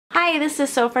Hi, this is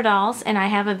Sew for Dolls, and I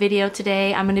have a video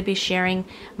today. I'm going to be sharing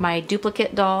my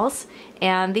duplicate dolls,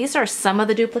 and these are some of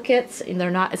the duplicates. And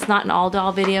it's not an all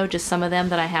doll video, just some of them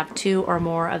that I have two or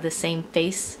more of the same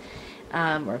face,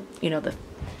 or the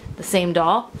same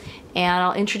doll. And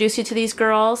I'll introduce you to these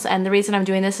girls. And the reason I'm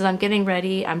doing this is I'm getting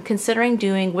ready. I'm considering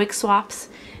doing wig swaps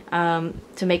to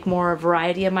make more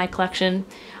variety of my collection.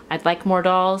 I'd like more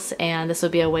dolls, and this will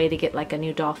be a way to get like a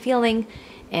new doll feeling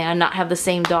and not have the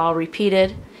same doll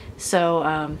repeated.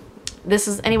 So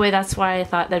anyway, that's why I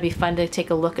thought that'd be fun to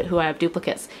take a look at who I have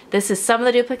duplicates. This is some of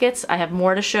the duplicates. I have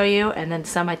more to show you, and then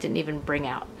some I didn't even bring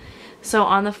out. So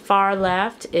on the far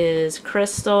left is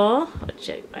Crystal, which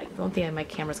I don't think my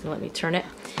camera's gonna let me turn it.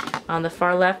 On the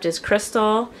far left is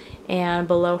Crystal, and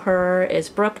below her is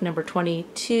Brooke, number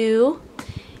 22.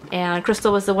 And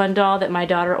Crystal was the one doll that my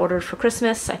daughter ordered for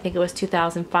Christmas. I think it was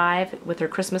 2005 with her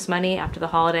Christmas money after the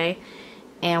holiday.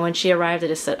 And when she arrived, I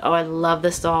just said, oh, I love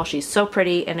this doll. She's so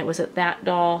pretty. And it was at that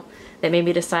doll that made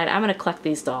me decide I'm going to collect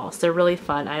these dolls. They're really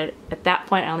fun. At that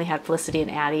point, I only had Felicity and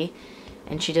Addie,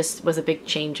 and she just was a big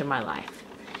change in my life.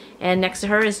 And next to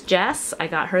her is Jess. I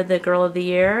got her the Girl of the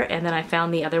Year, and then I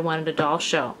found the other one at a doll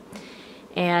show.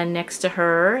 And next to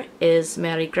her is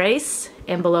Mary Grace,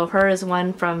 and below her is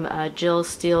one from Jill's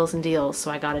Steals and Deals,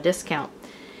 so I got a discount.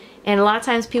 And a lot of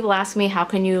times people ask me, how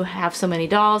can you have so many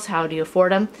dolls? How do you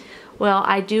afford them? Well,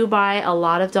 I do buy a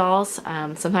lot of dolls.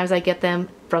 Sometimes I get them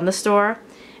from the store,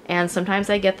 and sometimes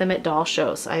I get them at doll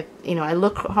shows. I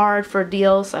look hard for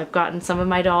deals. I've gotten some of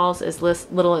my dolls as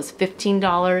little as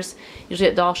 $15. Usually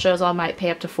at doll shows I might pay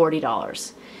up to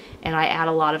 $40. And I add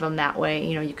a lot of them that way.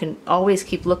 You can always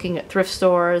keep looking at thrift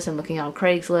stores and looking on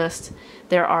Craigslist.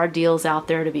 There are deals out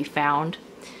there to be found.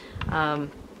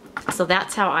 So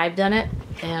that's how I've done it,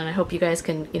 and I hope you guys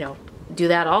can do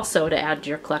that also to add to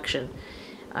your collection.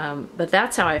 But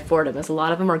that's how I afford them. Is a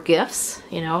lot of them are gifts.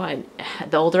 The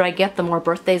older I get, the more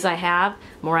birthdays I have,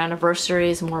 more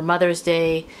anniversaries, more Mother's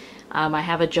Day. I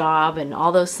have a job, and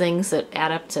all those things that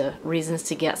add up to reasons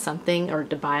to get something or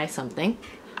to buy something.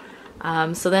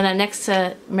 So then next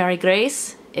to Mary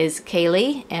Grace is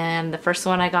Kaylee, and the first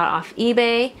one I got off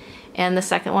eBay, and the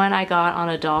second one I got on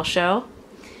a doll show.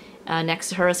 Next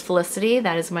to her is Felicity.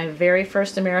 That is my very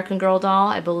first American Girl doll.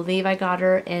 I believe I got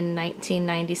her in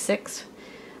 1996.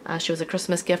 She was a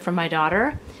Christmas gift from my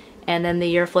daughter. And then the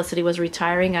year Felicity was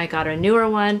retiring, I got her a newer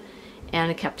one,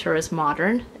 and I kept her as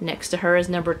modern. Next to her is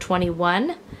number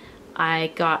 21.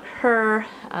 I got her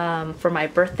for my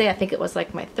birthday. I think it was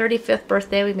like my 35th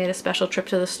birthday. We made a special trip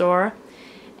to the store,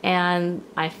 and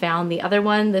I found the other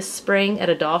one this spring at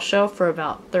a doll show for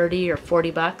about 30 or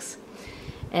 40 bucks.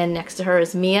 And next to her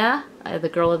is Mia, the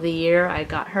Girl of the Year. I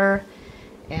got her,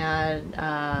 and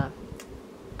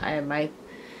my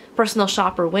personal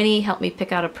shopper Winnie helped me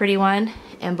pick out a pretty one.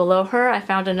 And below her I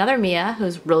found another Mia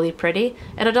who's really pretty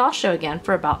at a doll show again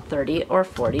for about 30 or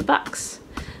 40 bucks.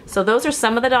 So those are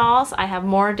some of the dolls. I have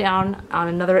more down on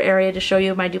another area to show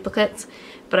you my duplicates,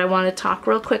 but I want to talk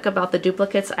real quick about the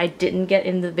duplicates I didn't get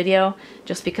in the video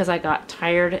just because I got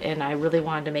tired and I really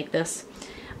wanted to make this.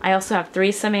 I also have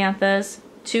 3 Samanthas,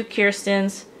 2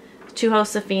 Kirstens, 2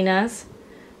 Josefinas,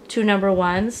 2 number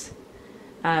 1s,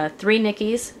 3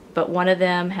 Nickies, but one of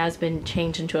them has been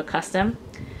changed into a custom,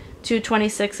 2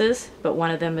 26s, but one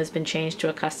of them has been changed to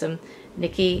a custom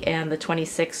Nikki, and the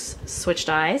 26 switched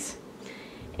eyes.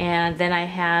 And then I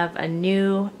have a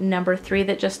new number 3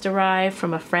 that just arrived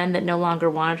from a friend that no longer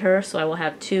wanted her, so I will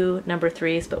have 2 number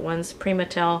 3s, but one's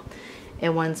pre-Mattel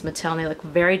and one's Mattel, and they look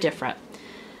very different.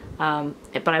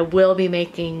 But I will be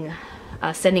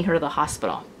sending her to the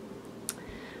hospital.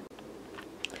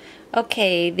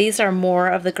 Okay, these are more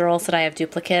of the girls that I have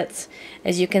duplicates.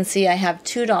 As you can see, I have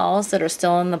 2 dolls that are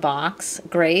still in the box,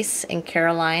 Grace and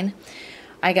Caroline.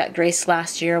 I got Grace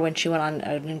last year when she went on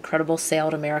an incredible sale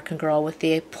at American Girl with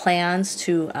the plans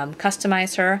to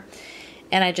customize her,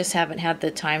 and I just haven't had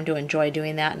the time to enjoy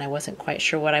doing that, and I wasn't quite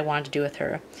sure what I wanted to do with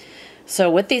her.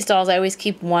 So with these dolls, I always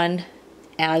keep one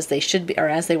as they should be, or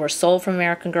as they were sold from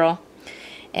American Girl.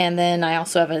 And then I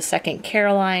also have a second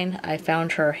Caroline. I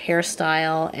found her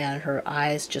hairstyle and her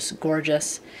eyes just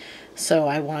gorgeous, so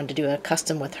I wanted to do a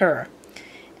custom with her.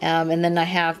 And then I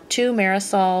have 2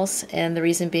 Marisols, and the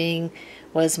reason being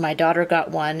was my daughter got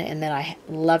one, and then I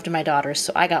loved my daughter,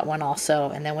 so I got one also.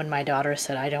 And then when my daughter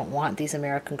said, I don't want these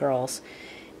American Girls,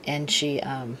 and she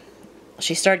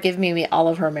started giving me all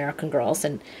of her American Girls,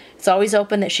 and it's always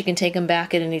open that she can take them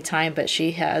back at any time, but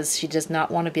she does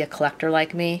not want to be a collector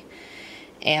like me.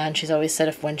 And she's always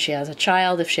said when she has a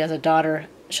child, if she has a daughter,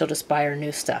 she'll just buy her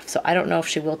new stuff. So I don't know if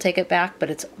she will take it back,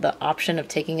 but the option of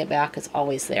taking it back is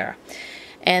always there.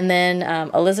 And then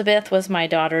Elizabeth was my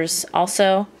daughter's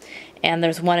also. And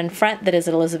there's one in front that is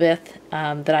Elizabeth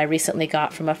that I recently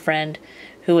got from a friend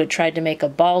who had tried to make a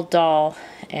bald doll.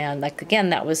 And like, again,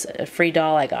 that was a free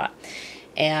doll I got.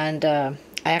 And I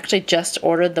actually just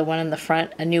ordered the one in the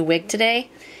front, a new wig today.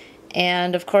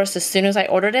 And of course, as soon as I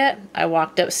ordered it, I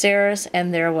walked upstairs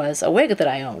and there was a wig that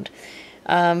I owned.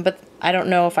 But I don't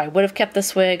know if I would have kept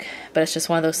this wig, but it's just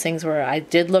one of those things where I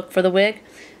did look for the wig,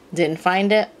 didn't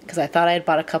find it, because I thought I had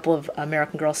bought a couple of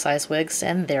American Girl size wigs,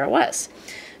 and there it was.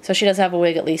 So she does have a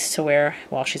wig at least to wear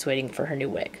while she's waiting for her new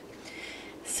wig.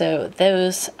 So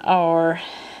those are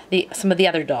some of the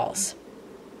other dolls.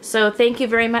 So thank you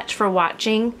very much for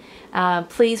watching.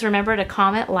 Please remember to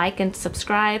comment, like, and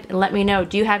subscribe, and let me know,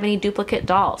 do you have any duplicate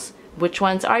dolls? Which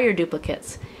ones are your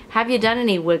duplicates? Have you done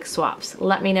any wig swaps?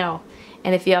 Let me know.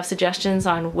 And if you have suggestions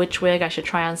on which wig I should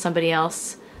try on somebody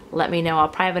else, let me know. I'll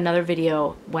probably have another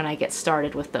video when I get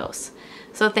started with those.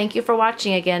 So thank you for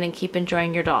watching again, and keep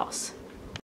enjoying your dolls.